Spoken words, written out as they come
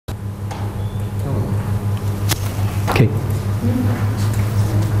Okay.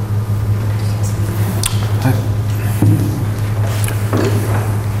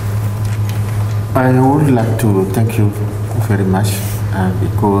 I would like to thank you very much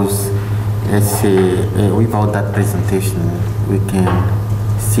because let's say without that presentation we can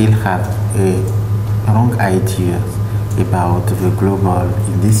still have a wrong idea about the global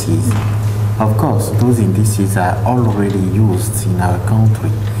indices. Of course, those indices are already used in our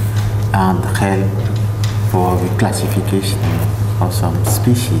country and help for the classification of some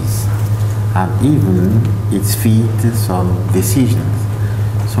species and even it feeds some decisions.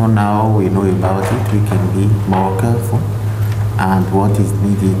 So now we know about it, we can be more careful. And what is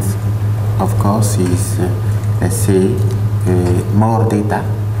needed, of course, is, let's say, more data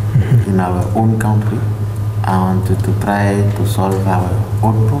in our own country and to try to solve our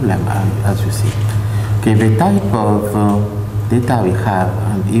own problem, as you see. Okay, the type of data we have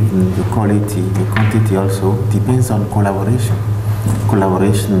and even the quality, the quantity also depends on collaboration.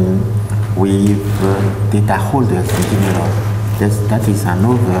 Collaboration with data holders in general. That is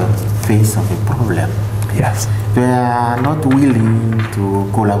another face of a problem. Yes. They are not willing to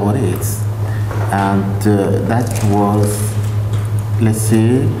collaborate. And that was, let's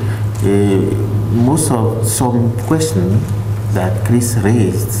say, most of some questions that Chris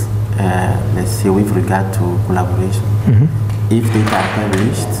raised, let's say, with regard to collaboration. If data are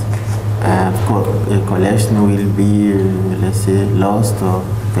published, a collection will be, let's say, lost or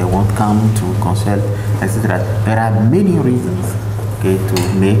they won't come to consult, etc. There are many reasons, okay,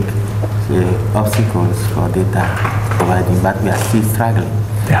 to make obstacles for data providing, but we are still struggling.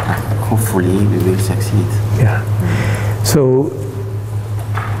 Yeah. Hopefully we will succeed. Yeah. So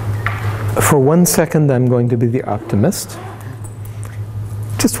for 1 second I'm going to be the optimist.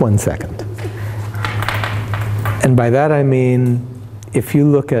 Just 1 second. And by that I mean, if you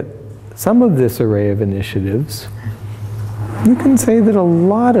look at some of this array of initiatives, you can say that a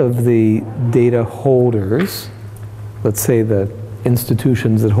lot of the data holders, let's say the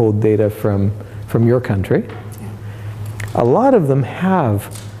institutions that hold data from your country, a lot of them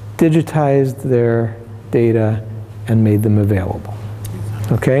have digitized their data and made them available.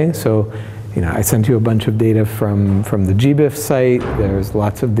 Okay, so I sent you a bunch of data from the GBIF site, there's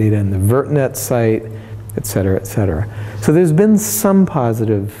lots of data in the VertNet site, et cetera, et cetera. So there's been some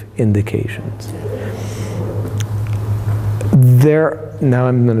positive indications. Now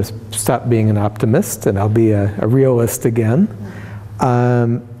I'm going to stop being an optimist and I'll be a realist again.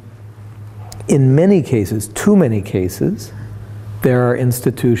 In many cases, too many cases, there are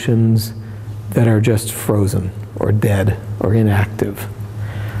institutions that are just frozen or dead or inactive.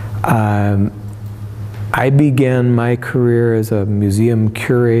 I began my career as a museum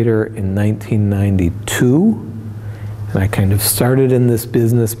curator in 1992, and I kind of started in this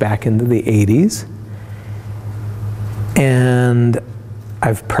business back into the 80s. And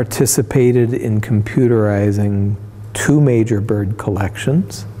I've participated in computerizing 2 major bird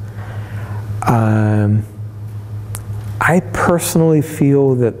collections. I personally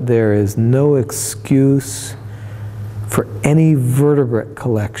feel that there is no excuse for any vertebrate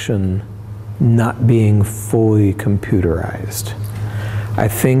collection not being fully computerized. I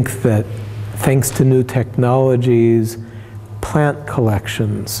think that thanks to new technologies, plant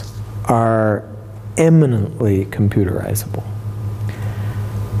collections are eminently computerizable.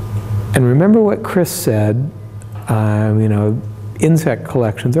 And remember what Chris said, insect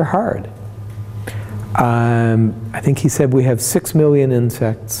collections are hard. I think he said we have 6 million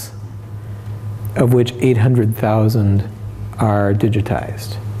insects, of which 800,000 are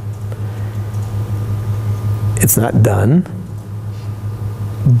digitized. It's not done,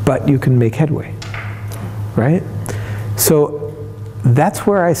 but you can make headway, right? So that's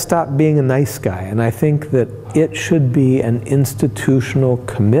where I stopped being a nice guy, and I think that it should be an institutional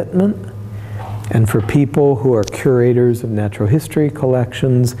commitment, and for people who are curators of natural history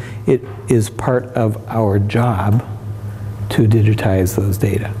collections, it is part of our job to digitize those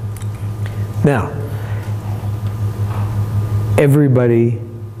data. Now, everybody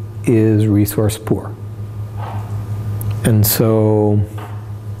is resource poor. And so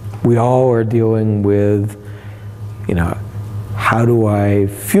we all are dealing with, how do I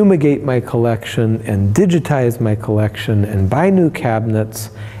fumigate my collection and digitize my collection and buy new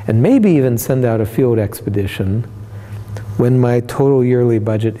cabinets and maybe even send out a field expedition when my total yearly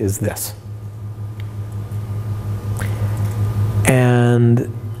budget is this. And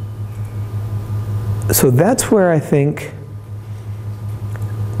so that's where I think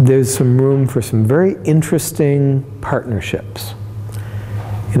there's some room for some very interesting partnerships.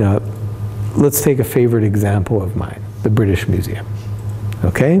 Let's take a favorite example of mine, the British Museum,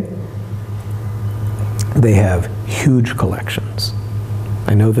 okay? They have huge collections.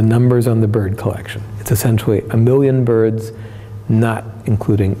 I know the numbers on the bird collection. It's essentially 1 million birds, not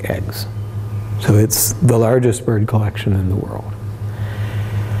including eggs. So it's the largest bird collection in the world.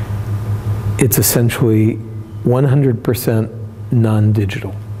 It's essentially 100%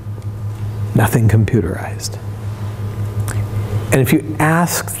 non-digital, nothing computerized. And if you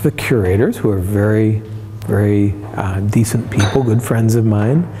ask the curators, who are very, very decent people, good friends of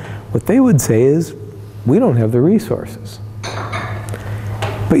mine, what they would say is, we don't have the resources.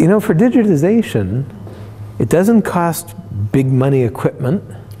 But you know, for digitization, it doesn't cost big money equipment.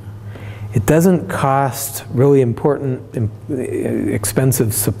 It doesn't cost really important,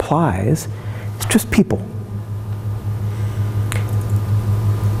 expensive supplies. It's just people.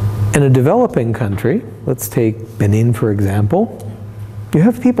 In a developing country, let's take Benin for example, you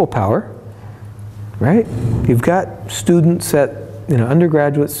have people power, right? You've got students at,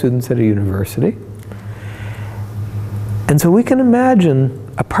 undergraduate students at a university. And so we can imagine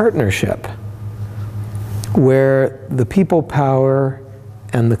a partnership where the people power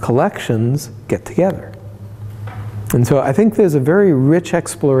and the collections get together. And so I think there's a very rich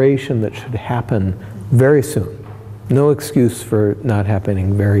exploration that should happen very soon. No excuse for not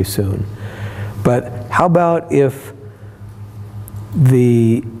happening very soon. But how about if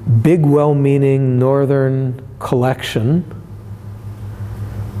the big, well-meaning northern collection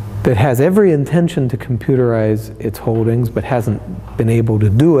that has every intention to computerize its holdings but hasn't been able to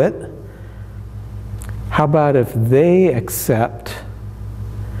do it, how about if they accept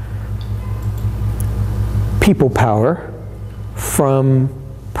people power from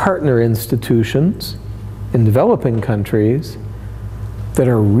partner institutions in developing countries that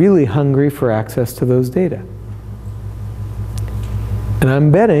are really hungry for access to those data? And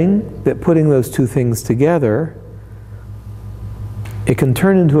I'm betting that putting those two things together, it can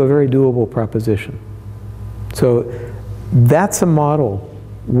turn into a very doable proposition. So that's a model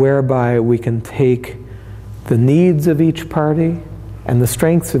whereby we can take the needs of each party and the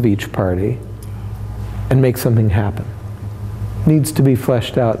strengths of each party and make something happen. Needs to be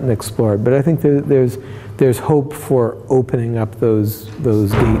fleshed out and explored, but I think there's hope for opening up those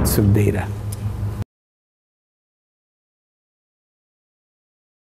gates of data.